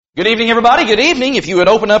Good evening, everybody. Good evening. If you would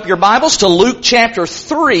open up your Bibles to Luke chapter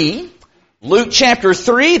 3. Luke chapter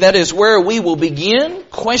 3, that is where we will begin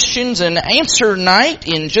questions and answer night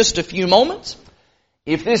in just a few moments.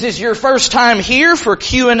 If this is your first time here for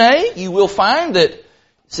Q&A, you will find that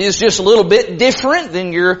this is just a little bit different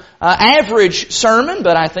than your average sermon,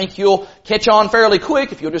 but I think you'll catch on fairly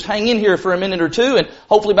quick if you'll just hang in here for a minute or two, and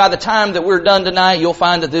hopefully by the time that we're done tonight, you'll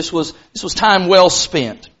find that this was time well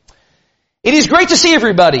spent. It is great to see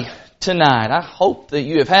everybody tonight. I hope that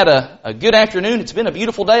you have had a good afternoon. It's been a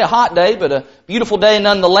beautiful day, a hot day, but a beautiful day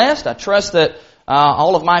nonetheless. I trust that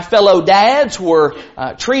all of my fellow dads were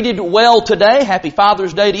treated well today. Happy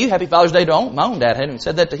Father's Day to you. Happy Father's Day to my own dad. I haven't even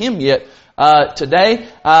said that to him yet today.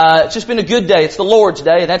 It's just been a good day. It's the Lord's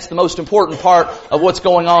Day. That's the most important part of what's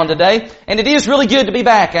going on today. And it is really good to be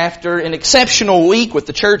back after an exceptional week with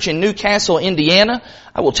the church in Newcastle, Indiana.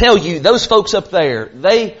 I will tell you, those folks up there,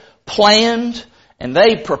 they planned and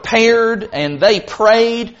they prepared and they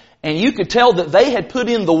prayed, and you could tell that they had put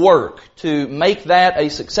in the work to make that a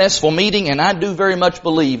successful meeting, and I do very much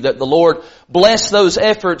believe that the Lord blessed those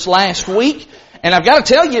efforts last week. And I've got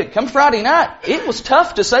to tell you, come Friday night, it was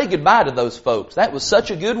tough to say goodbye to those folks. That was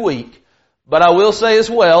such a good week. But I will say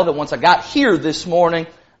as well that once I got here this morning,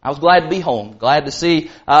 I was glad to be home. Glad to see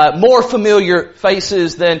more familiar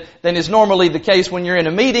faces than is normally the case when you're in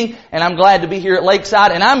a meeting. And I'm glad to be here at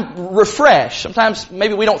Lakeside. And I'm refreshed. Sometimes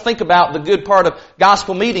maybe we don't think about the good part of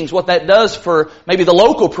gospel meetings, what that does for maybe the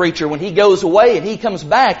local preacher when he goes away and he comes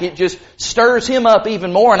back. It just stirs him up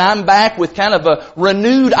even more. And I'm back with kind of a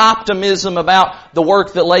renewed optimism about the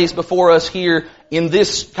work that lays before us here in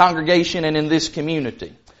this congregation and in this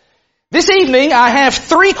community. This evening, I have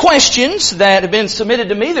 3 questions that have been submitted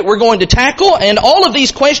to me that we're going to tackle, and all of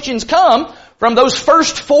these questions come from those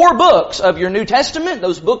first 4 books of your New Testament,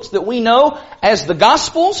 those books that we know as the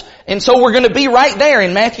Gospels, and so we're going to be right there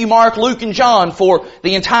in Matthew, Mark, Luke, and John for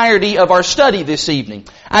the entirety of our study this evening.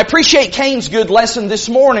 I appreciate Kane's good lesson this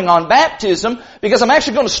morning on baptism, because I'm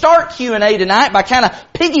actually going to start Q&A tonight by kind of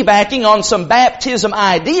piggybacking on some baptism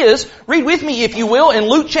ideas. Read with me, if you will, in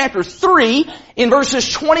Luke chapter 3, in verses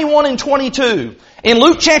 21 and 22. In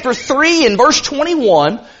Luke chapter 3, in verse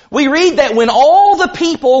 21, we read that when all the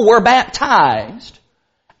people were baptized,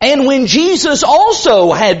 and when Jesus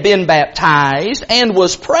also had been baptized and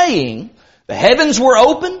was praying, the heavens were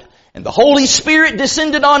opened, and the Holy Spirit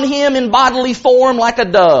descended on him in bodily form like a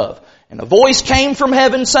dove. And a voice came from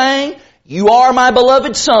heaven saying, "You are my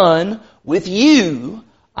beloved Son, with you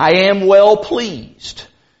I am well pleased."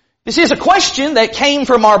 This is a question that came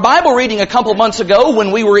from our Bible reading a couple months ago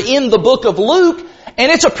when we were in the book of Luke,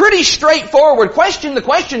 and it's a pretty straightforward question. The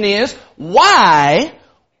question is, why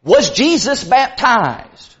was Jesus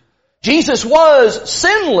baptized? Jesus was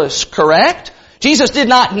sinless, correct? Jesus did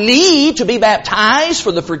not need to be baptized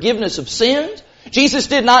for the forgiveness of sins. Jesus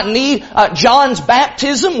did not need John's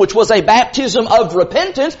baptism, which was a baptism of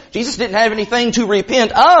repentance. Jesus didn't have anything to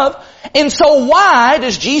repent of. And so why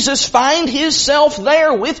does Jesus find himself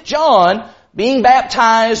there with John being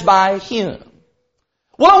baptized by him?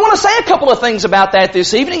 Well, I want to say a couple of things about that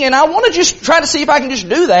this evening, and I want to just try to see if I can just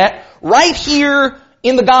do that right here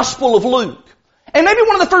in the Gospel of Luke. And maybe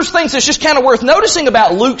one of the first things that's just kind of worth noticing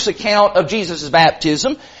about Luke's account of Jesus'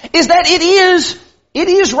 baptism is that it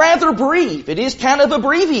is rather brief. It is kind of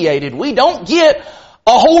abbreviated. We don't get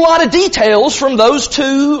a whole lot of details from those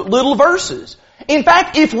 2 little verses. In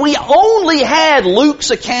fact, if we only had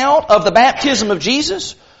Luke's account of the baptism of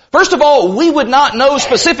Jesus, first of all, we would not know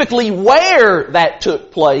specifically where that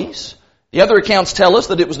took place. The other accounts tell us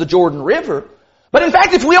that it was the Jordan River. But in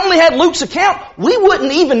fact, if we only had Luke's account, we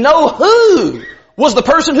wouldn't even know who was the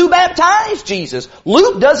person who baptized Jesus.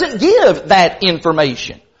 Luke doesn't give that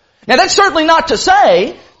information. Now, that's certainly not to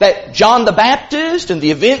say that John the Baptist and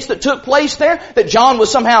the events that took place there, that John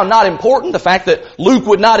was somehow not important. The fact that Luke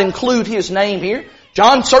would not include his name here.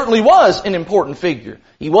 John certainly was an important figure.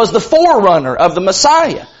 He was the forerunner of the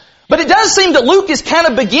Messiah. But it does seem that Luke is kind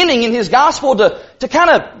of beginning in his gospel to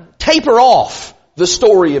kind of taper off the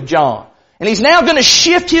story of John. And he's now going to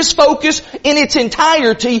shift his focus in its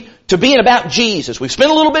entirety to being about Jesus. We've spent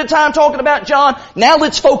a little bit of time talking about John. Now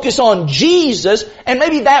let's focus on Jesus, and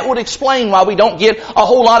maybe that would explain why we don't get a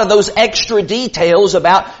whole lot of those extra details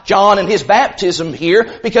about John and his baptism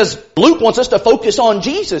here, because Luke wants us to focus on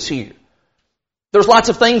Jesus here. There's lots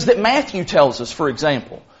of things that Matthew tells us, for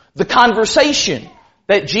example. The conversation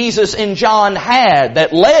that Jesus and John had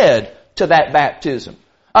that led to that baptism.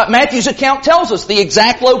 Matthew's account tells us the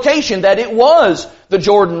exact location, that it was the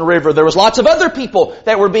Jordan River. There was lots of other people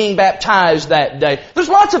that were being baptized that day. There's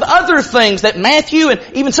lots of other things that Matthew and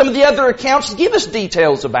even some of the other accounts give us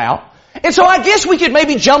details about. And so I guess we could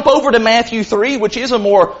maybe jump over to Matthew 3, which is a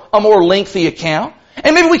more lengthy account.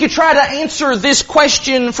 And maybe we could try to answer this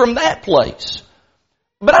question from that place.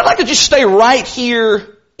 But I'd like to just stay right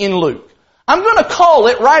here in Luke. I'm going to call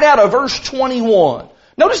it right out of verse 21.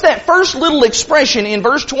 Notice that first little expression in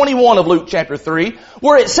verse 21 of Luke chapter 3,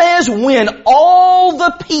 where it says, when all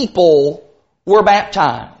the people were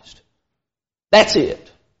baptized. That's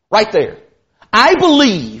it. Right there. I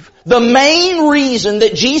believe the main reason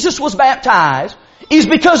that Jesus was baptized is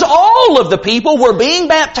because all of the people were being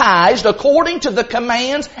baptized according to the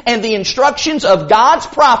commands and the instructions of God's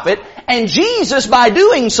prophet, and Jesus, by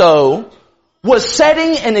doing so, was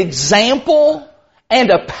setting an example and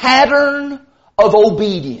a pattern of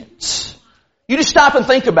obedience. You just stop and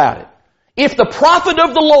think about it. If the prophet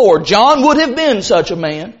of the Lord, John would have been such a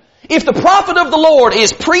man, if the prophet of the Lord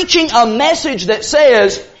is preaching a message that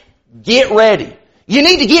says, get ready. You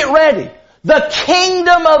need to get ready. The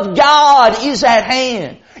kingdom of God is at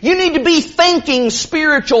hand. You need to be thinking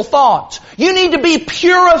spiritual thoughts. You need to be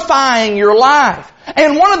purifying your life.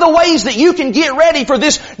 And one of the ways that you can get ready for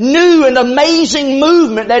this new and amazing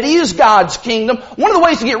movement that is God's kingdom, one of the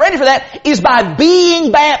ways to get ready for that is by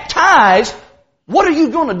being baptized. What are you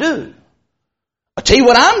going to do? I'll tell you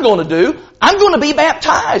what I'm going to do. I'm going to be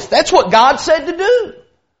baptized. That's what God said to do.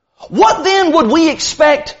 What then would we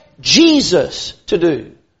expect Jesus to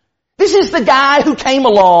do? This is the guy who came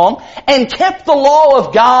along and kept the law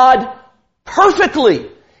of God perfectly.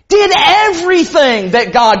 Did everything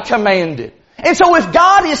that God commanded. And so if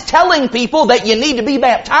God is telling people that you need to be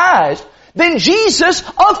baptized, then Jesus,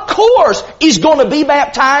 of course, is going to be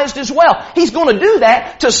baptized as well. He's going to do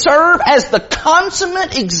that to serve as the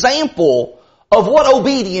consummate example of what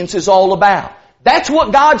obedience is all about. That's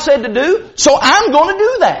what God said to do, so I'm going to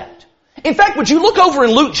do that. In fact, would you look over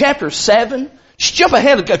in Luke chapter 7? Just jump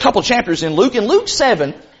ahead a couple chapters in Luke. In Luke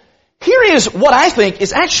 7, here is what I think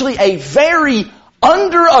is actually a very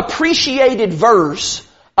underappreciated verse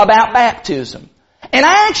about baptism. And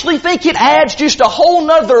I actually think it adds just a whole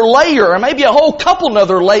nother layer, or maybe a whole couple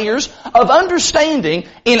nother layers of understanding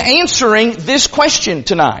in answering this question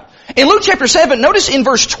tonight. In Luke chapter 7, notice in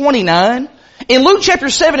verse 29, in Luke chapter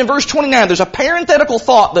 7 and verse 29, there's a parenthetical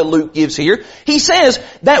thought that Luke gives here. He says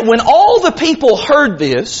that when all the people heard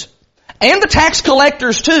this, and the tax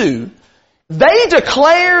collectors too, they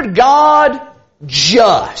declared God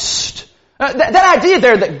just. That idea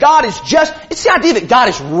there that God is just, it's the idea that God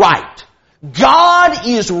is right. God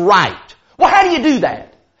is right. Well, how do you do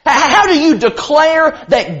that? How do you declare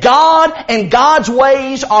that God and God's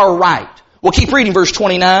ways are right? Well, keep reading verse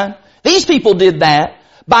 29. These people did that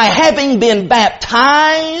by having been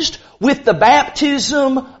baptized with the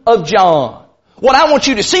baptism of John. What I want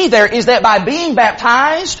you to see there is that by being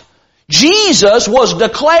baptized, Jesus was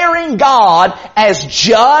declaring God as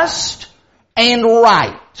just and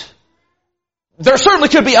right. There certainly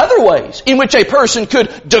could be other ways in which a person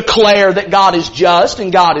could declare that God is just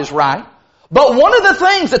and God is right. But one of the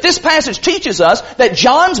things that this passage teaches us that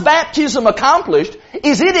John's baptism accomplished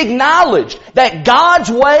is it acknowledged that God's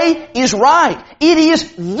way is right. It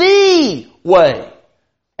is the way.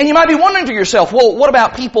 And you might be wondering to yourself, well, what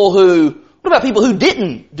about people who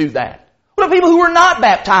didn't do that? What about people who were not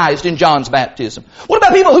baptized in John's baptism? What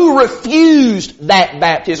about people who refused that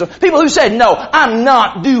baptism? People who said, no, I'm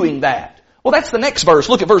not doing that. Well, that's the next verse.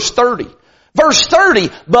 Look at verse 30. Verse 30,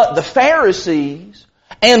 but the Pharisees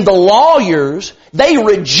and the lawyers, they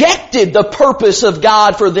rejected the purpose of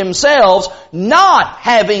God for themselves, not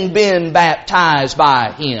having been baptized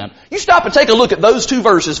by Him. You stop and take a look at those two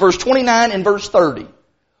verses, verse 29 and verse 30.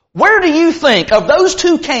 Where do you think, of those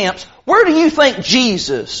two camps, where do you think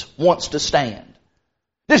Jesus wants to stand?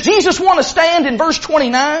 Does Jesus want to stand in verse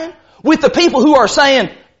 29 with the people who are saying,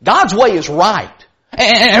 God's way is right?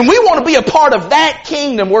 And we want to be a part of that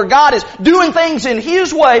kingdom where God is doing things in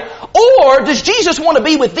His way. Or does Jesus want to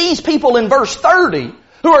be with these people in verse 30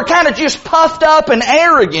 who are kind of just puffed up and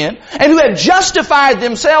arrogant and who have justified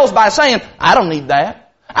themselves by saying, I don't need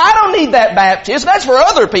that. I don't need that baptism. That's for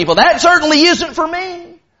other people. That certainly isn't for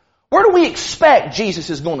me. Where do we expect Jesus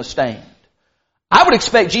is going to stand? I would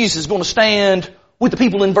expect Jesus is going to stand with the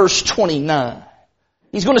people in verse 29.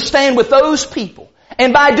 He's going to stand with those people.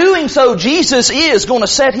 And by doing so, Jesus is going to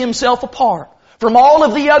set Himself apart from all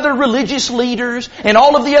of the other religious leaders and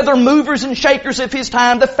all of the other movers and shakers of His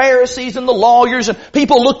time, the Pharisees and the lawyers and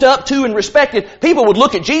people looked up to and respected. People would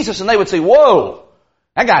look at Jesus and they would say, whoa,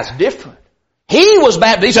 that guy's different. He was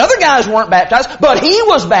baptized. These other guys weren't baptized, but He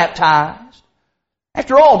was baptized.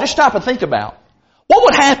 After all, just stop and think about what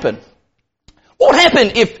would happen. What would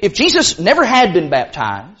happen if Jesus never had been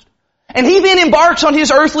baptized and He then embarks on His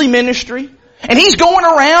earthly ministry? And he's going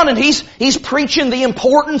around and he's preaching the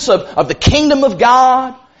importance of the kingdom of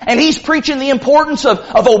God. And he's preaching the importance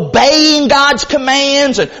of obeying God's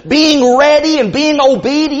commands and being ready and being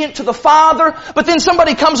obedient to the Father. But then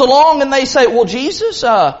somebody comes along and they say, well, Jesus,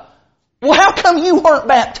 well, how come you weren't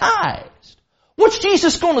baptized? What's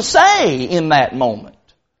Jesus going to say in that moment?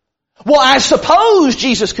 Well, I suppose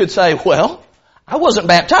Jesus could say, well, I wasn't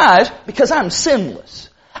baptized because I'm sinless.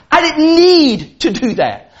 I didn't need to do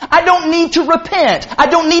that. I don't need to repent. I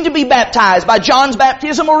don't need to be baptized by John's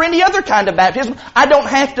baptism or any other kind of baptism. I don't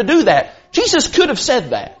have to do that. Jesus could have said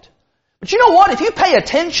that. But you know what? If you pay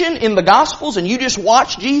attention in the Gospels and you just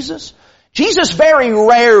watch Jesus, Jesus very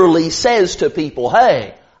rarely says to people,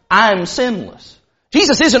 hey, I'm sinless.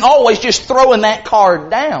 Jesus isn't always just throwing that card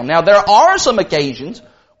down. Now, there are some occasions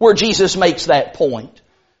where Jesus makes that point.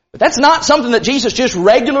 But that's not something that Jesus just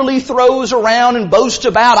regularly throws around and boasts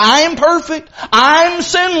about. I am perfect. I'm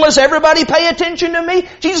sinless. Everybody pay attention to me.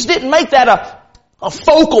 Jesus didn't make that a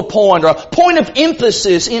focal point or a point of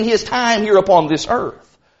emphasis in His time here upon this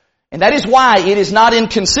earth. And that is why it is not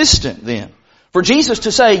inconsistent then for Jesus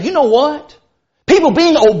to say, you know what? People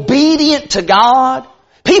being obedient to God,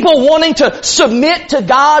 people wanting to submit to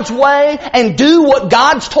God's way and do what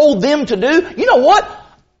God's told them to do, you know what?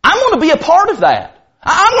 I'm going to be a part of that.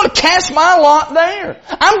 I'm going to cast my lot there.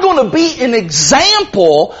 I'm going to be an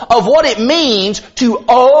example of what it means to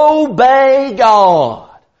obey God.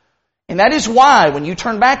 And that is why when you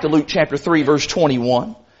turn back to Luke chapter 3 verse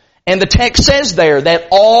 21, and the text says there that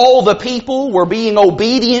all the people were being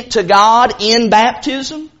obedient to God in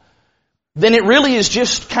baptism, then it really is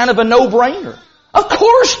just kind of a no-brainer. Of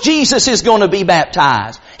course Jesus is going to be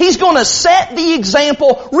baptized. He's going to set the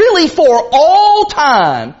example really for all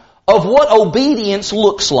time of what obedience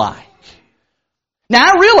looks like.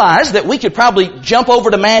 Now I realize that we could probably jump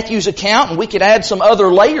over to Matthew's account and we could add some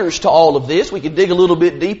other layers to all of this. We could dig a little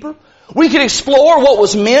bit deeper. We could explore what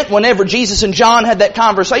was meant whenever Jesus and John had that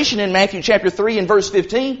conversation in Matthew chapter 3 and verse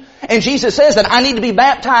 15. And Jesus says that I need to be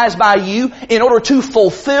baptized by you in order to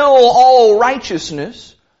fulfill all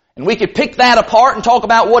righteousness. And we could pick that apart and talk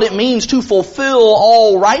about what it means to fulfill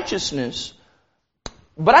all righteousness.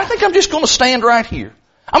 But I think I'm just going to stand right here.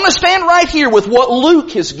 I'm going to stand right here with what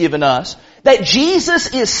Luke has given us, that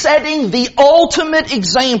Jesus is setting the ultimate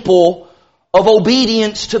example of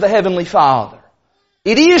obedience to the Heavenly Father.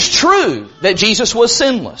 It is true that Jesus was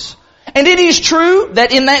sinless. And it is true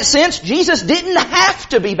that in that sense, Jesus didn't have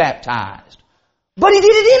to be baptized. But He did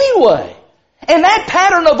it anyway. And that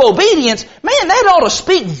pattern of obedience, man, that ought to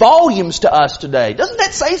speak volumes to us today. Doesn't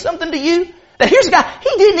that say something to you? That here's a guy,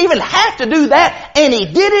 he didn't even have to do that, and he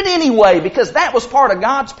did it anyway because that was part of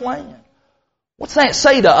God's plan. What's that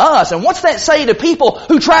say to us? And what's that say to people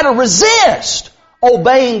who try to resist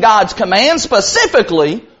obeying God's commands,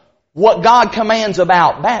 specifically what God commands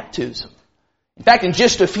about baptism? In fact, in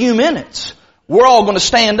just a few minutes, we're all going to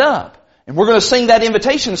stand up and we're going to sing that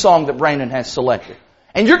invitation song that Brandon has selected.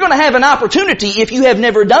 And you're going to have an opportunity, if you have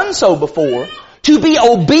never done so before, to be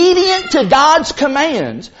obedient to God's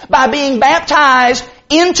commands by being baptized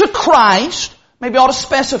into Christ. Maybe I ought to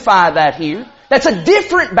specify that here. That's a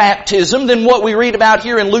different baptism than what we read about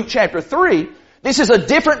here in Luke chapter 3. This is a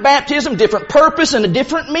different baptism, different purpose, and a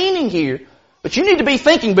different meaning here. But you need to be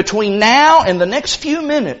thinking between now and the next few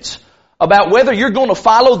minutes about whether you're going to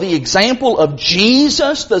follow the example of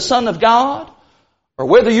Jesus, the Son of God, or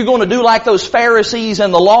whether you're going to do like those Pharisees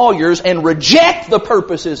and the lawyers and reject the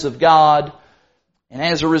purposes of God and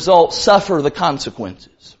as a result suffer the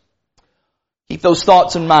consequences. Keep those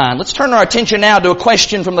thoughts in mind. Let's turn our attention now to a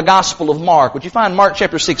question from the Gospel of Mark. Would you find Mark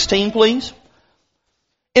chapter 16, please?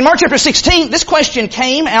 In Mark chapter 16, this question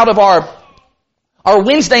came out of our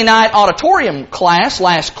Wednesday night auditorium class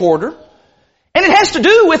last quarter. And it has to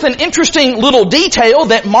do with an interesting little detail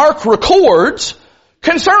that Mark records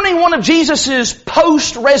concerning one of Jesus'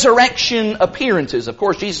 post-resurrection appearances. Of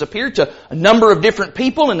course, Jesus appeared to a number of different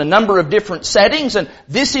people in a number of different settings, and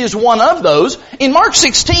this is one of those. In Mark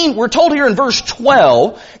 16, we're told here in verse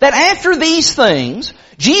 12, that after these things,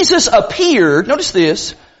 Jesus appeared, notice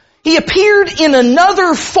this, He appeared in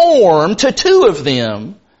another form to two of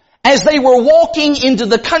them as they were walking into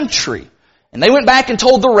the country. And they went back and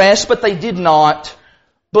told the rest, but they did not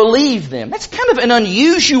believe them. That's kind of an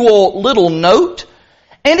unusual little note.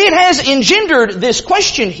 And it has engendered this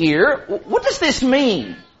question here. What does this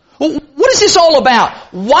mean? What is this all about?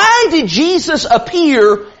 Why did Jesus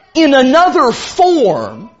appear in another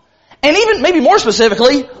form? And even maybe more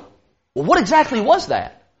specifically, what exactly was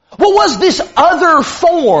that? What was this other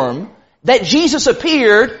form that Jesus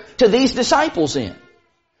appeared to these disciples in?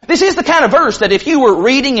 This is the kind of verse that if you were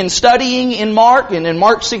reading and studying in Mark and in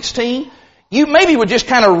Mark 16, you maybe would just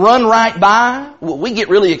kind of run right by. We get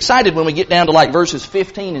really excited when we get down to like verses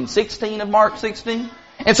 15 and 16 of Mark 16.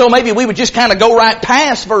 And so maybe we would just kind of go right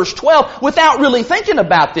past verse 12 without really thinking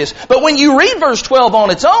about this. But when you read verse 12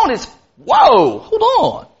 on its own, it's, whoa, hold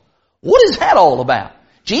on. What is that all about?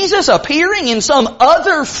 Jesus appearing in some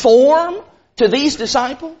other form to these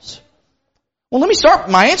disciples? Well, let me start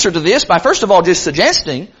my answer to this by first of all just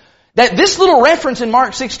suggesting that this little reference in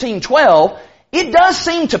Mark 16:12, it does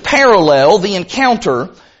seem to parallel the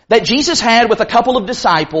encounter that Jesus had with a couple of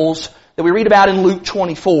disciples that we read about in Luke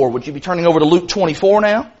 24. Would you be turning over to Luke 24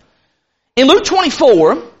 now? In Luke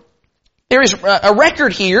 24, there is a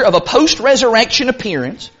record here of a post-resurrection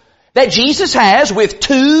appearance that Jesus has with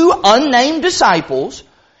two unnamed disciples,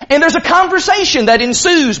 and there's a conversation that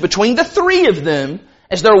ensues between the three of them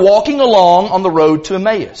as they're walking along on the road to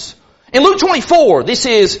Emmaus. In Luke 24, this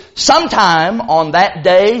is sometime on that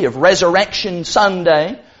day of Resurrection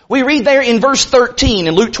Sunday. We read there in verse 13,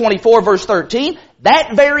 in Luke 24 verse 13,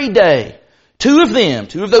 that very day, two of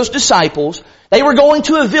those disciples, they were going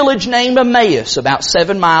to a village named Emmaus, about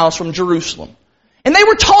 7 miles from Jerusalem. And they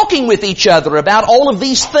were talking with each other about all of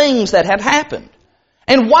these things that had happened.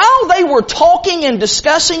 And while they were talking and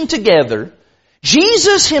discussing together,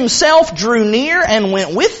 Jesus himself drew near and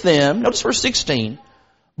went with them. Notice verse 16.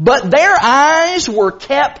 But their eyes were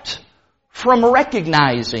kept from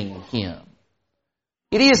recognizing him.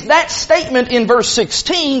 It is that statement in verse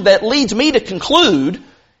 16 that leads me to conclude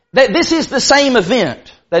that this is the same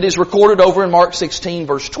event that is recorded over in Mark 16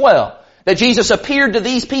 verse 12. That Jesus appeared to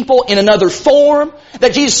these people in another form.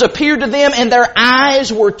 That Jesus appeared to them and their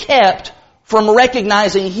eyes were kept from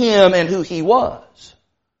recognizing him and who he was.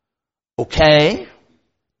 Okay.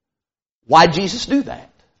 Why did Jesus do that?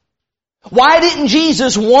 Why didn't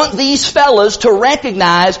Jesus want these fellas to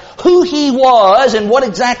recognize who he was and what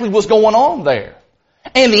exactly was going on there?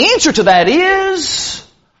 And the answer to that is,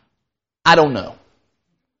 I don't know.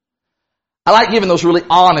 I like giving those really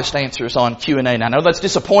honest answers on Q&A. And I know that's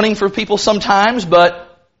disappointing for people sometimes,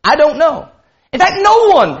 but I don't know. In fact, no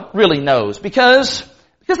one really knows because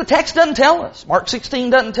the text doesn't tell us. Mark 16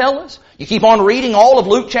 doesn't tell us. You keep on reading all of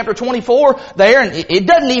Luke chapter 24 there, and it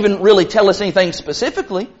doesn't even really tell us anything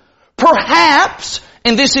specifically. Perhaps,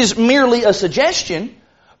 and this is merely a suggestion,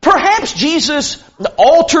 perhaps Jesus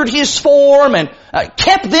altered his form and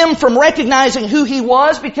kept them from recognizing who he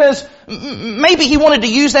was because maybe he wanted to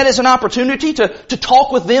use that as an opportunity to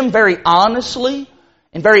talk with them very honestly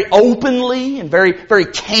and very openly and very, very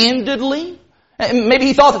candidly. And maybe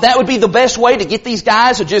he thought that would be the best way to get these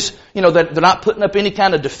guys to just, that they're not putting up any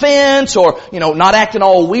kind of defense or, not acting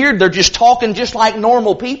all weird. They're just talking just like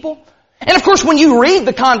normal people. And of course, when you read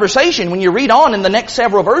the conversation, when you read on in the next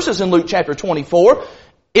several verses in Luke chapter 24,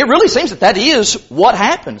 it really seems that is what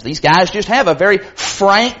happens. These guys just have a very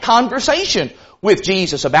frank conversation with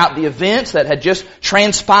Jesus about the events that had just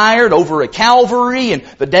transpired over at Calvary and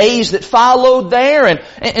the days that followed there.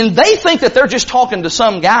 And they think that they're just talking to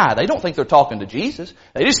some guy. They don't think they're talking to Jesus.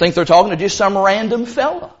 They just think they're talking to just some random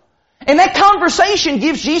fella. And that conversation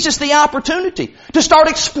gives Jesus the opportunity to start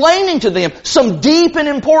explaining to them some deep and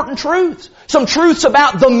important truths. Some truths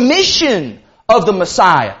about the mission of the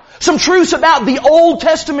Messiah. Some truths about the Old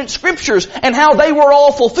Testament Scriptures and how they were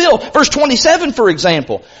all fulfilled. Verse 27, for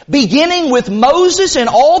example. Beginning with Moses and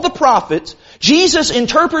all the prophets, Jesus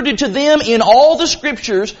interpreted to them in all the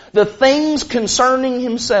Scriptures the things concerning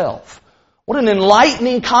himself. What an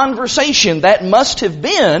enlightening conversation that must have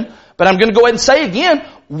been. But I'm going to go ahead and say again,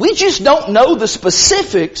 we just don't know the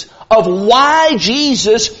specifics of why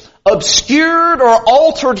Jesus obscured or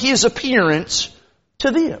altered his appearance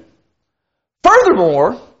to them.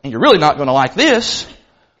 Furthermore, and you're really not going to like this,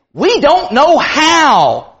 we don't know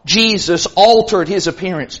how Jesus altered his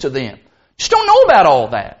appearance to them. Just don't know about all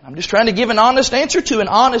that. I'm just trying to give an honest answer to an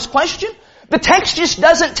honest question. The text just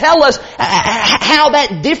doesn't tell us how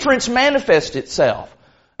that difference manifests itself.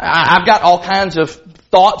 I've got all kinds of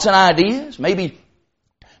thoughts and ideas. Maybe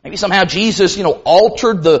somehow Jesus,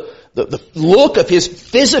 altered the look of his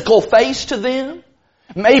physical face to them.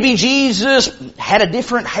 Maybe Jesus had a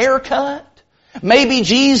different haircut. Maybe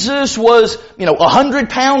Jesus was, 100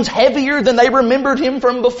 pounds heavier than they remembered him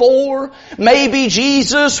from before. Maybe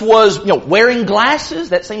Jesus was, wearing glasses.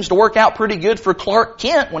 That seems to work out pretty good for Clark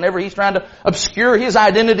Kent whenever he's trying to obscure his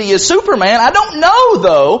identity as Superman. I don't know,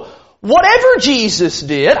 though. Whatever Jesus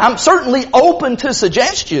did, I'm certainly open to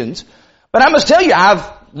suggestions. But I must tell you, I've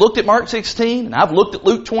looked at Mark 16 and I've looked at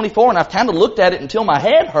Luke 24 and I've kind of looked at it until my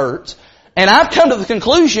head hurts. And I've come to the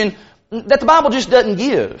conclusion that the Bible just doesn't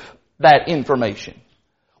give that information.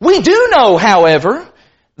 We do know, however,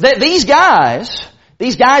 that these guys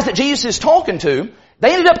that Jesus is talking to,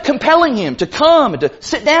 They ended up compelling him to come and to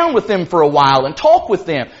sit down with them for a while and talk with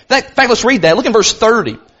them. In fact, let's read that. Look in verse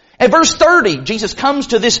 30. At verse 30, Jesus comes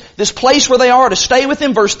to this place where they are to stay with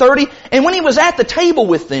him. Verse 30, and when he was at the table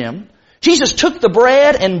with them, Jesus took the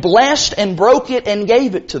bread and blessed and broke it and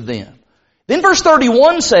gave it to them. Then verse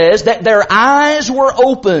 31 says that their eyes were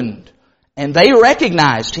opened and they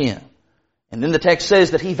recognized him. And then the text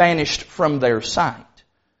says that he vanished from their sight.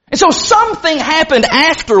 And so something happened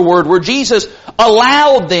afterward where Jesus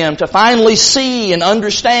allowed them to finally see and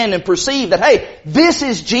understand and perceive that, hey, this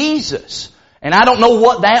is Jesus. And I don't know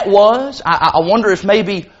what that was. I wonder if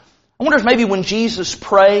maybe when Jesus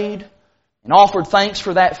prayed and offered thanks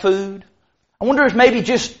for that food, I wonder if maybe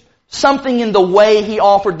just something in the way he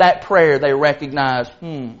offered that prayer, they recognized,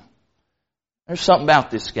 there's something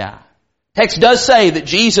about this guy. Text does say that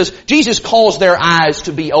Jesus caused their eyes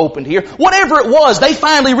to be opened here. Whatever it was, they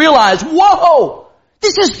finally realized, whoa,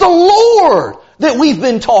 this is the Lord that we've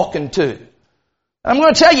been talking to. I'm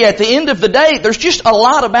going to tell you, at the end of the day, there's just a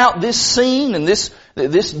lot about this scene and this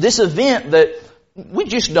event that we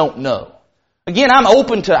just don't know. Again, I'm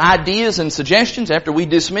open to ideas and suggestions after we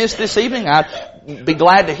dismiss this evening. I'd be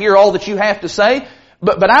glad to hear all that you have to say.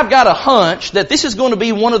 But I've got a hunch that this is going to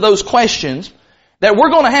be one of those questions that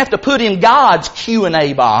we're going to have to put in God's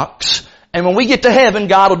Q&A box. And when we get to heaven,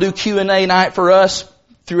 God will do Q&A night for us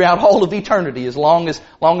throughout all of eternity. As long as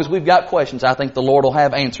we've got questions, I think the Lord will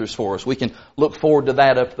have answers for us. We can look forward to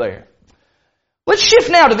that up there. Let's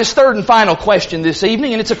shift now to this third and final question this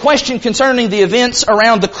evening, and it's a question concerning the events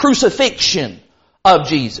around the crucifixion of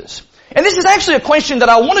Jesus. And this is actually a question that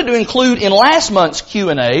I wanted to include in last month's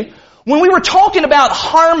Q&A when we were talking about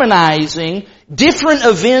harmonizing different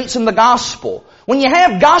events in the gospel. When you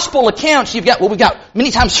have gospel accounts, we've got many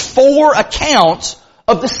times 4 accounts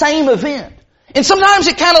of the same event. And sometimes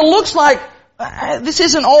it kind of looks like this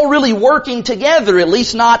isn't all really working together, at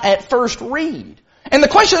least not at first read. And the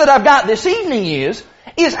question that I've got this evening is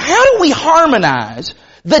how do we harmonize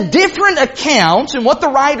the different accounts and what the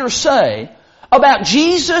writers say about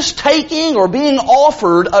Jesus taking or being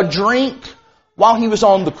offered a drink while he was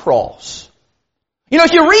on the cross? You know,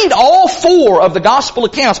 if you read all 4 of the gospel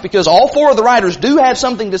accounts, because all 4 of the writers do have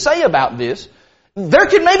something to say about this, there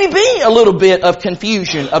could maybe be a little bit of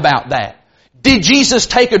confusion about that. Did Jesus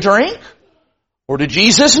take a drink? Or did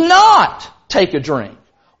Jesus not take a drink?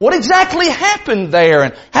 What exactly happened there?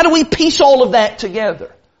 And how do we piece all of that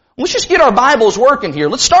together? Let's just get our Bibles working here.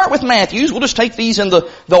 Let's start with Matthew's. We'll just take these in the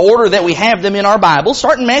order that we have them in our Bibles.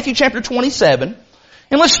 Start in Matthew chapter 27.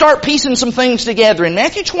 And let's start piecing some things together. In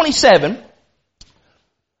Matthew 27,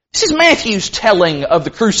 this is Matthew's telling of the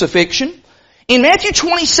crucifixion. In Matthew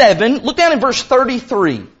 27, look down in verse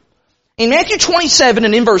 33. In Matthew 27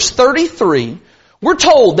 and in verse 33, we're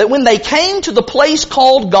told that when they came to the place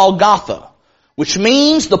called Golgotha, which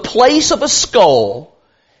means the place of a skull,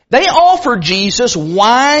 they offered Jesus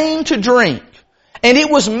wine to drink, and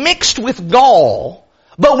it was mixed with gall,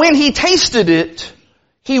 but when he tasted it,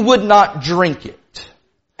 he would not drink it.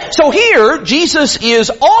 So here, Jesus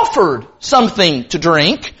is offered something to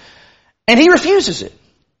drink, and he refuses it.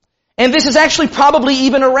 And this is actually probably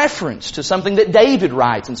even a reference to something that David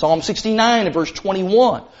writes in Psalm 69 and verse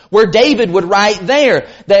 21, where David would write there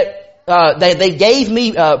that they gave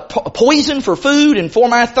me poison for food, and for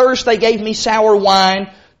my thirst they gave me sour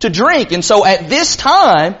wine to drink. And so at this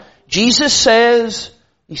time, Jesus says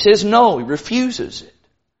no, he refuses it.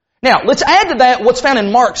 Now, let's add to that what's found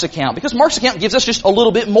in Mark's account, because Mark's account gives us just a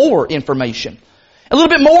little bit more information. A little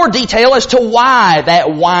bit more detail as to why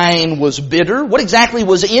that wine was bitter. What exactly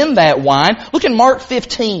was in that wine? Look in Mark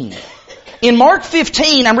 15. In Mark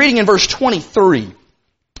 15, I'm reading in verse 23.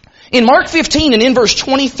 In Mark 15 and in verse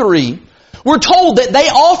 23, we're told that they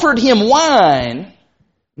offered him wine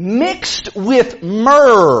mixed with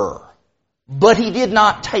myrrh, but he did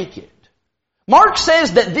not take it. Mark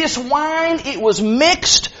says that this wine, it was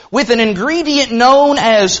mixed with an ingredient known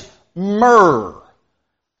as myrrh.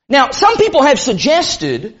 Now, some people have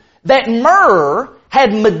suggested that myrrh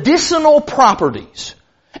had medicinal properties.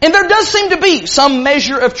 And there does seem to be some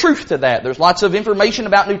measure of truth to that. There's lots of information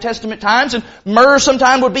about New Testament times, and myrrh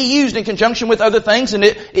sometimes would be used in conjunction with other things, and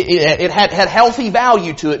it had healthy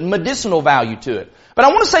value to it and medicinal value to it. But I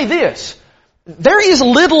want to say this. There is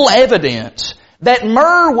little evidence that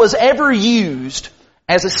myrrh was ever used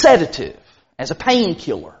as a sedative, as a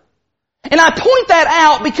painkiller. And I point that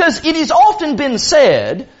out because it has often been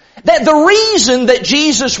said that the reason that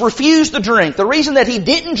Jesus refused the drink, the reason that he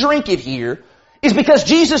didn't drink it here, is because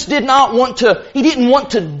Jesus didn't want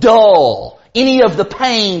to dull any of the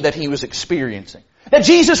pain that he was experiencing. That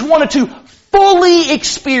Jesus wanted to fully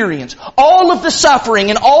experience all of the suffering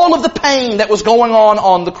and all of the pain that was going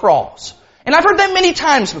on the cross. And I've heard that many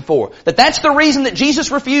times before, that that's the reason that Jesus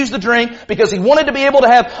refused the drink, because He wanted to be able to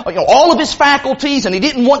have all of His faculties, and He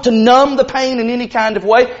didn't want to numb the pain in any kind of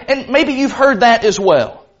way. And maybe you've heard that as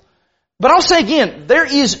well. But I'll say again, there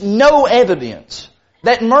is no evidence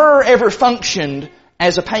that myrrh ever functioned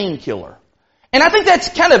as a painkiller. And I think that's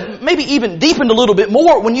kind of maybe even deepened a little bit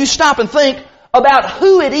more when you stop and think about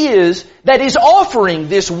who it is that is offering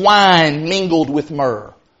this wine mingled with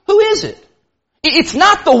myrrh. Who is it? It's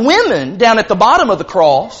not the women down at the bottom of the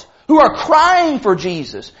cross who are crying for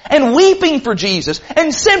Jesus and weeping for Jesus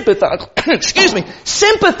and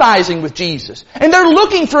sympathizing with Jesus. And they're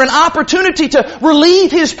looking for an opportunity to relieve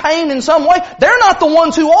His pain in some way. They're not the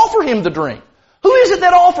ones who offer Him the drink. Who is it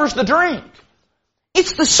that offers the drink?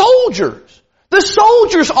 It's the soldiers. The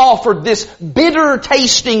soldiers offered this bitter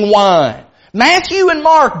tasting wine. Matthew and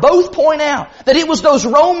Mark both point out that it was those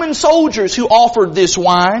Roman soldiers who offered this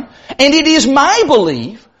wine. And it is my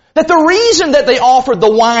belief that the reason that they offered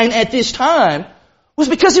the wine at this time was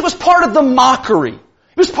because it was part of the mockery.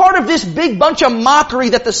 It was part of this big bunch of mockery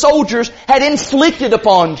that the soldiers had inflicted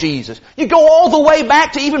upon Jesus. You go all the way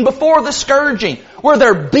back to even before the scourging, where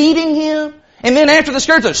they're beating Him. And then after the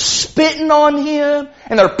scourge, they're spitting on Him,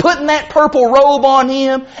 and they're putting that purple robe on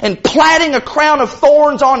Him, and plaiting a crown of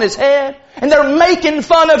thorns on His head, and they're making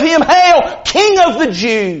fun of Him. Hail, King of the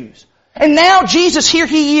Jews! And now Jesus, here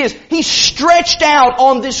He is. He's stretched out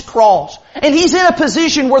on this cross, and He's in a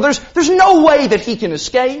position where there's no way that He can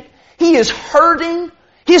escape. He is hurting.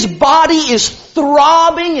 His body is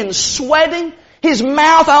throbbing and sweating. His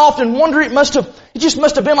mouth, I often wonder, it just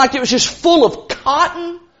must have been like it was just full of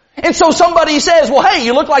cotton. And so somebody says, well, hey,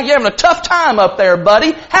 you look like you're having a tough time up there,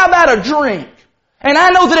 buddy. How about a drink? And I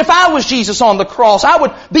know that if I was Jesus on the cross, I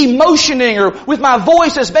would be motioning or with my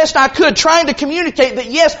voice as best I could, trying to communicate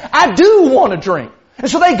that, yes, I do want a drink.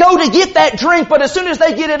 And so they go to get that drink, but as soon as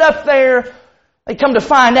they get it up there, they come to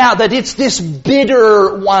find out that it's this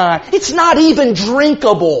bitter wine. It's not even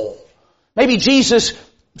drinkable. Maybe Jesus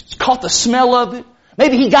caught the smell of it.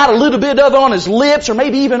 Maybe He got a little bit of it on His lips, or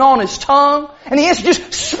maybe even on His tongue. And He has to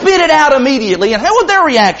just spit it out immediately. And how would their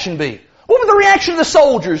reaction be? What would the reaction of the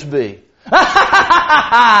soldiers be?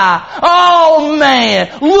 Oh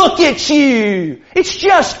man, look at you. It's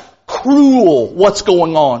just cruel what's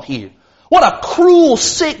going on here. What a cruel,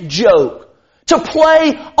 sick joke to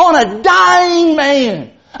play on a dying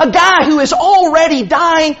man. A guy who is already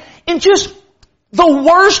dying in just the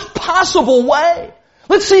worst possible way.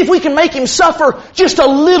 Let's see if we can make him suffer just a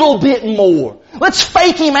little bit more. Let's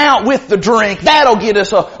fake him out with the drink. That'll get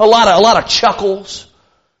us a lot of chuckles.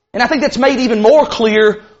 And I think that's made even more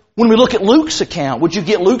clear when we look at Luke's account. Would you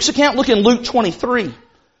get Luke's account? Look in Luke 23.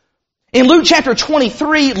 In Luke chapter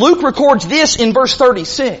 23, Luke records this in verse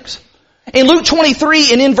 36. In Luke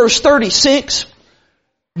 23 and in verse 36,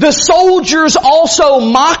 the soldiers also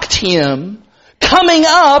mocked Him, coming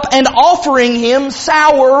up and offering Him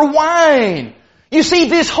sour wine. You see,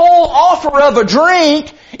 this whole offer of a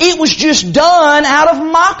drink, it was just done out of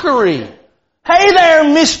mockery. Hey there,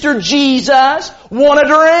 Mr. Jesus. Want a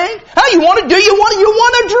drink? Do you want a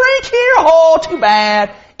drink here? Oh, too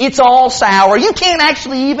bad. It's all sour. You can't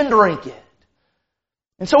actually even drink it.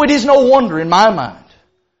 And so it is no wonder in my mind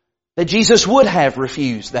that Jesus would have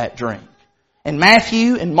refused that drink. And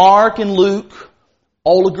Matthew and Mark and Luke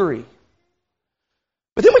all agree.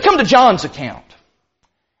 But then we come to John's account.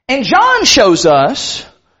 And John shows us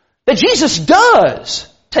that Jesus does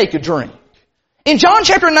take a drink. In John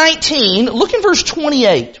chapter 19, look in verse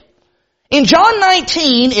 28. In John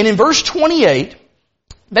 19 and in verse 28,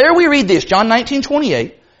 there we read this, John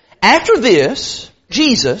 19:28. After this,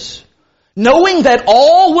 Jesus, knowing that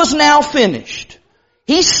all was now finished,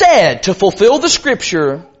 He said to fulfill the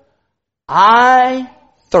scripture, I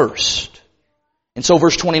thirst. And so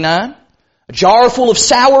verse 29, a jar full of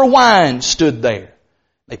sour wine stood there.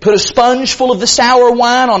 They put a sponge full of the sour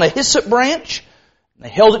wine on a hyssop branch, and they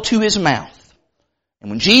held it to His mouth. And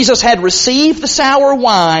when Jesus had received the sour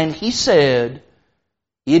wine, He said,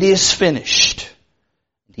 it is finished.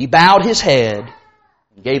 And He bowed His head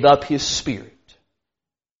and gave up His spirit.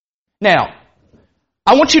 Now,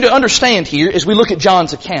 I want you to understand here as we look at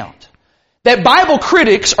John's account, that Bible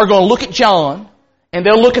critics are going to look at John, and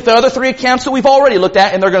they'll look at the other three accounts that we've already looked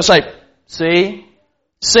at, and they're going to say,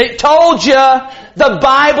 See, told you, the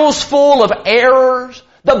Bible's full of errors.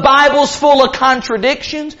 The Bible's full of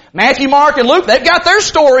contradictions. Matthew, Mark, and Luke, they've got their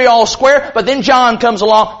story all square, but then John comes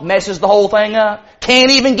along, messes the whole thing up.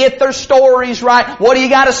 Can't even get their stories right. What do you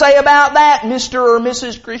got to say about that, Mr. or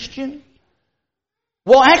Mrs. Christian?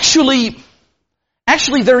 Well, actually,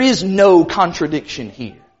 Actually, there is no contradiction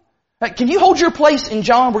here. Can you hold your place in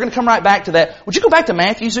John? We're going to come right back to that. Would you go back to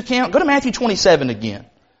Matthew's account? Go to Matthew 27 again.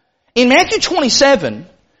 In Matthew 27,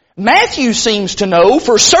 Matthew seems to know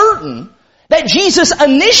for certain that Jesus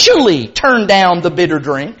initially turned down the bitter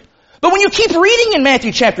drink. But when you keep reading in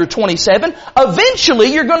Matthew chapter 27,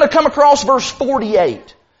 eventually you're going to come across verse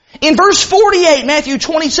 48. In verse 48, Matthew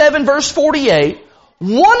 27 verse 48,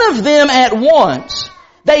 one of them at once,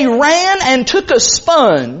 they ran and took a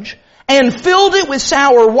sponge and filled it with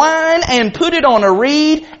sour wine and put it on a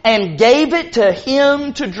reed and gave it to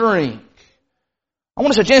him to drink. I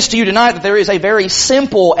want to suggest to you tonight that there is a very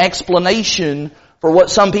simple explanation for what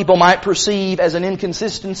some people might perceive as an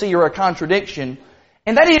inconsistency or a contradiction.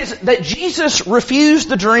 And that is that Jesus refused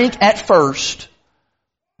the drink at first,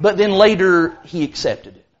 but then later He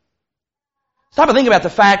accepted it. Stop and think about the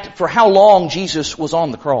fact for how long Jesus was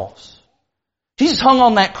on the cross. Jesus hung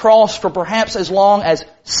on that cross for perhaps as long as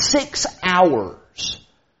 6 hours.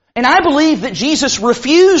 And I believe that Jesus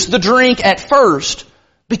refused the drink at first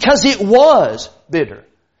because it was bitter.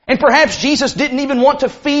 And perhaps Jesus didn't even want to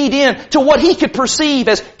feed in to what He could perceive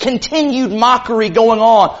as continued mockery going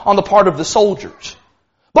on the part of the soldiers.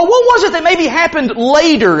 But what was it that maybe happened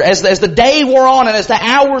later as the day wore on and as the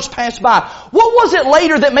hours passed by? What was it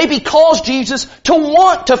later that maybe caused Jesus to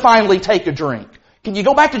want to finally take a drink? Can you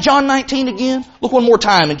go back to John 19 again? Look one more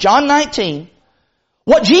time. In John 19,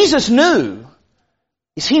 what Jesus knew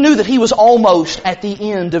is He knew that He was almost at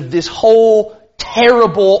the end of this whole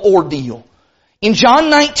terrible ordeal. In John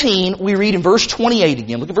 19, we read in verse 28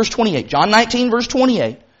 again. Look at verse 28. John 19, verse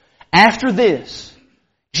 28. After this,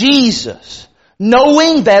 Jesus,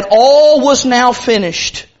 knowing that all was now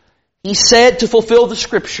finished, He said to fulfill the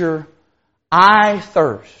Scripture, I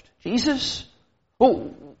thirst. Jesus,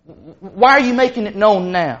 why are you making it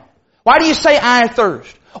known now? Why do you say I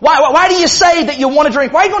thirst? Why do you say that you want to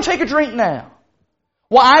drink? Why are you going to take a drink now?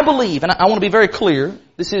 Well, I believe, and I want to be very clear,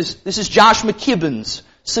 this is Josh McKibben's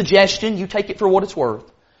suggestion. You take it for what it's worth.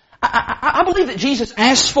 I believe that Jesus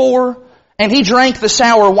asked for and He drank the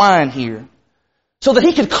sour wine here so that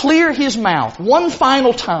He could clear His mouth one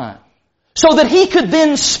final time, so that He could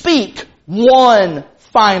then speak one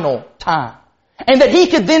final time, and that He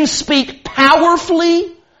could then speak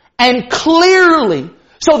powerfully and clearly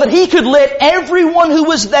so that He could let everyone who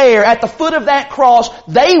was there at the foot of that cross,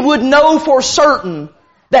 they would know for certain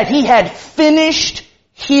that He had finished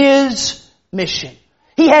His mission.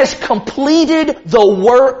 He has completed the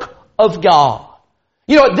work of God.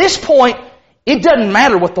 You know, at this point, it doesn't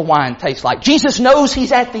matter what the wine tastes like. Jesus knows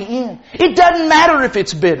He's at the end. It doesn't matter if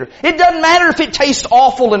it's bitter. It doesn't matter if it tastes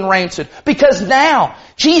awful and rancid. Because now,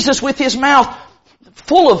 Jesus with His mouth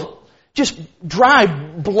full of just dry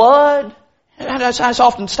blood. I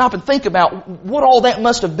often stop and think about what all that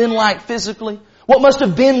must have been like physically. What must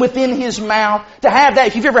have been within His mouth. To have that,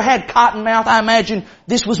 if you've ever had cotton mouth, I imagine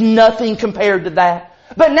this was nothing compared to that.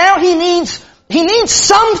 But now He needs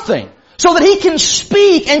something so that He can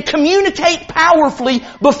speak and communicate powerfully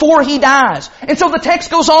before He dies. And so the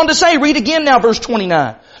text goes on to say, read again now verse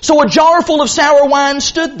 29. So a jar full of sour wine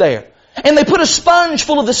stood there. And they put a sponge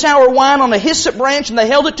full of the sour wine on a hyssop branch and they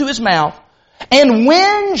held it to His mouth. And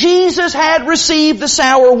when Jesus had received the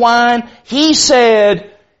sour wine, He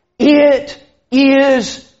said, it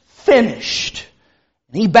is finished.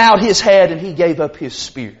 And He bowed His head and He gave up His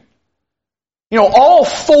spirit. You know, all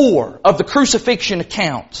 4 of the crucifixion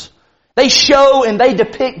accounts, they show and they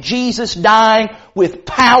depict Jesus dying with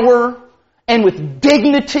power and with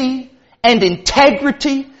dignity and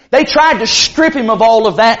integrity. They tried to strip Him of all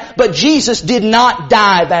of that, but Jesus did not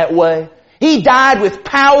die that way. He died with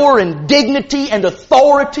power and dignity and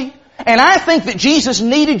authority. And I think that Jesus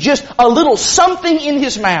needed just a little something in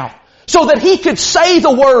His mouth so that He could say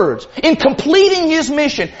the words in completing His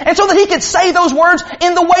mission, and so that He could say those words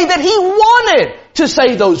in the way that He wanted to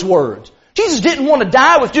say those words. Jesus didn't want to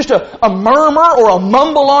die with just a murmur or a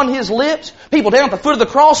mumble on His lips. People down at the foot of the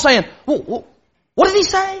cross saying, what did He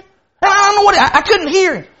say? I don't know what, I couldn't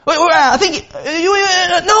hear Him. I think,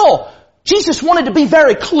 no. Jesus wanted to be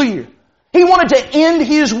very clear. He wanted to end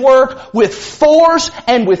His work with force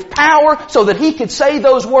and with power so that He could say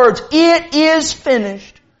those words, it is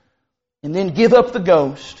finished, and then give up the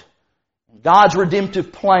ghost. God's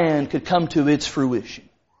redemptive plan could come to its fruition.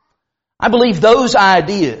 I believe those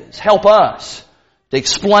ideas help us to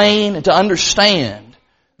explain and to understand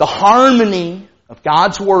the harmony of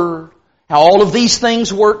God's Word, how all of these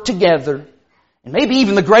things work together, and maybe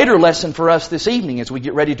even the greater lesson for us this evening as we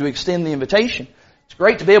get ready to extend the invitation. It's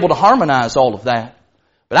great to be able to harmonize all of that.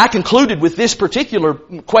 But I concluded with this particular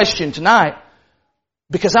question tonight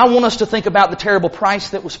because I want us to think about the terrible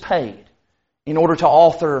price that was paid in order to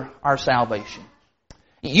author our salvation.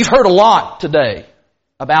 You've heard a lot today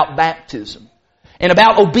about baptism and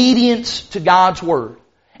about obedience to God's Word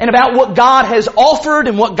and about what God has offered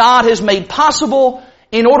and what God has made possible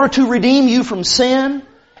in order to redeem you from sin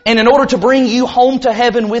and in order to bring you home to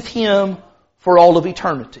heaven with Him for all of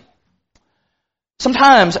eternity.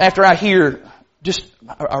 Sometimes after I hear just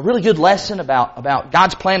a really good lesson about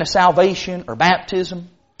God's plan of salvation or baptism,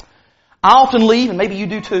 I often leave, and maybe you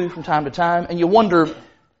do too from time to time, and you wonder,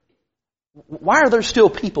 why are there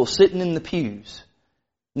still people sitting in the pews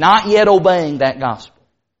not yet obeying that gospel?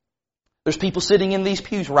 There's people sitting in these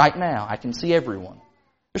pews right now. I can see everyone.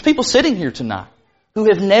 There's people sitting here tonight who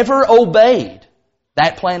have never obeyed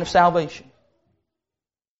that plan of salvation.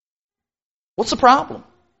 What's the problem?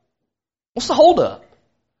 What's the holdup?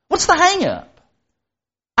 What's the hang-up?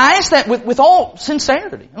 I ask that with all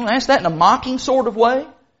sincerity. I don't ask that in a mocking sort of way.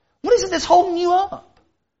 What is it that's holding you up?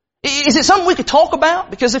 Is it something we could talk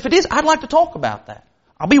about? Because if it is, I'd like to talk about that.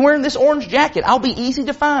 I'll be wearing this orange jacket. I'll be easy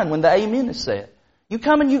to find when the amen is said. You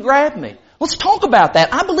come and you grab me. Let's talk about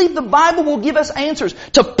that. I believe the Bible will give us answers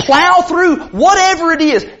to plow through whatever it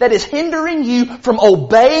is that is hindering you from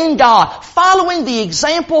obeying God, following the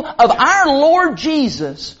example of our Lord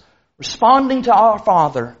Jesus, responding to our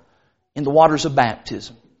Father in the waters of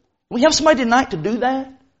baptism. We have somebody tonight to do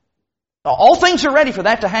that. All things are ready for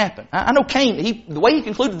that to happen. I know Cain, the way he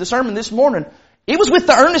concluded the sermon this morning, it was with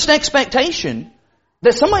the earnest expectation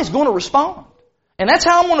that somebody's going to respond. And that's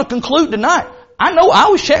how I'm going to conclude tonight. I know,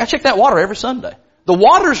 I check that water every Sunday. The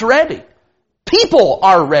water's ready. People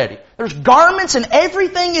are ready. There's garments and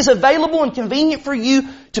everything is available and convenient for you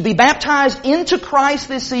to be baptized into Christ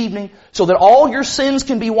this evening so that all your sins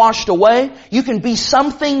can be washed away. You can be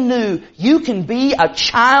something new. You can be a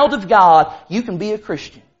child of God. You can be a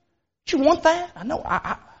Christian. Do you want that? I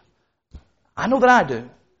know that I do.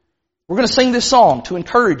 We're going to sing this song to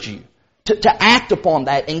encourage you to act upon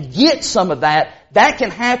that and get some of that. That can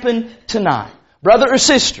happen tonight. Brother or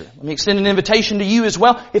sister, let me extend an invitation to you as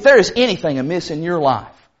well. If there is anything amiss in your life,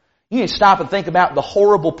 you need to stop and think about the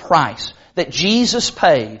horrible price that Jesus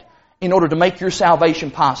paid in order to make your salvation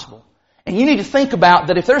possible. And you need to think about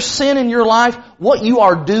that if there's sin in your life, what you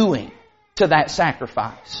are doing to that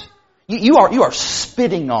sacrifice. You are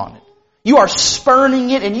spitting on it. You are spurning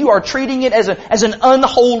it and you are treating it as an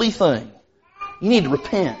unholy thing. You need to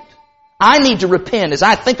repent. I need to repent. As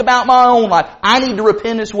I think about my own life, I need to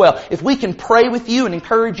repent as well. If we can pray with you and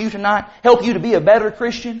encourage you tonight, help you to be a better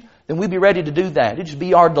Christian, then we'd be ready to do that. It'd just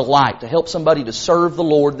be our delight to help somebody to serve the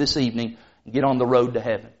Lord this evening and get on the road to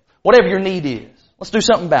heaven. Whatever your need is, let's do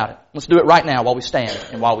something about it. Let's do it right now while we stand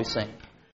and while we sing.